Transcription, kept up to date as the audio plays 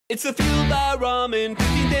It's the Fueled by Ramen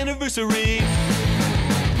 15th anniversary.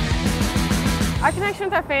 Our connection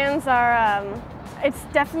with our fans are, it's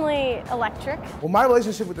definitely electric. Well, my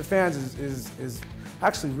relationship with the fans is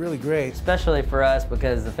actually really great. Especially for us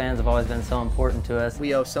because the fans have always been so important to us.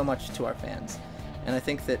 We owe so much to our fans, and I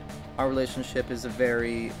think that our relationship is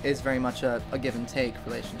very much a give and take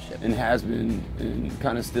relationship. And has been, and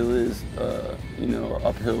kind of still is, you know, an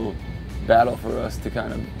uphill battle for us to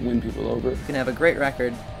kind of win people over. You can have a great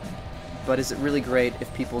record, but is it really great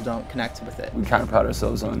if people don't connect with it? We kind of pride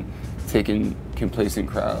ourselves on taking complacent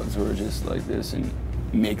crowds who are just like this and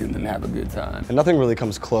making them have a good time. And nothing really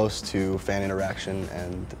comes close to fan interaction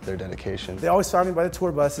and their dedication. They always find me by the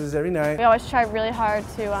tour buses every night. We always try really hard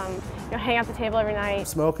to hang out at the table every night. I'm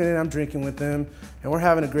smoking and I'm drinking with them, and we're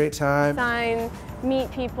having a great time. Sign,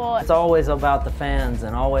 meet people. It's always about the fans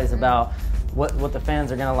and always about what the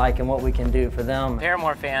fans are going to like and what we can do for them.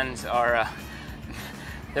 Paramore fans are,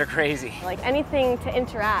 they're crazy. Like anything to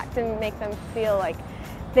interact and make them feel like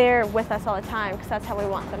they're with us all the time, because that's how we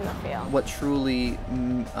want them to feel. What truly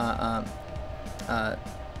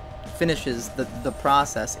finishes the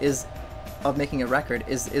process of making a record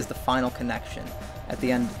is the final connection at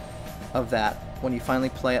the end of that. When you finally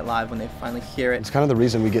play it live, when they finally hear it. It's kind of the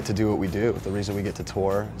reason we get to do what we do. The reason we get to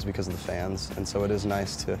tour is because of the fans, and so it is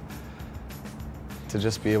nice to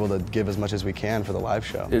just be able to give as much as we can for the live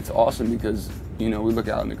show. It's awesome because, you know, we look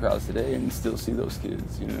out in the crowds today and still see those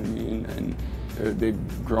kids, you know what I mean? And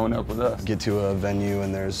they've grown up with us. Get to a venue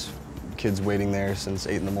and there's kids waiting there since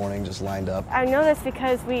 8 in the morning, just lined up. I know this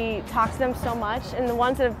because we talk to them so much, and the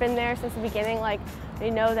ones that have been there since the beginning, like,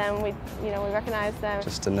 we know them, we recognize them.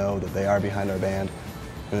 Just to know that they are behind our band,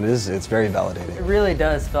 and it's very validating. It really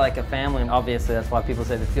does feel like a family, and obviously that's why people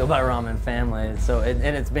say the Fueled by Ramen family. So and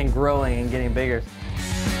it's been growing and getting bigger.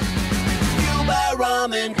 Fueled by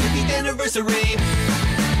Ramen 15th anniversary.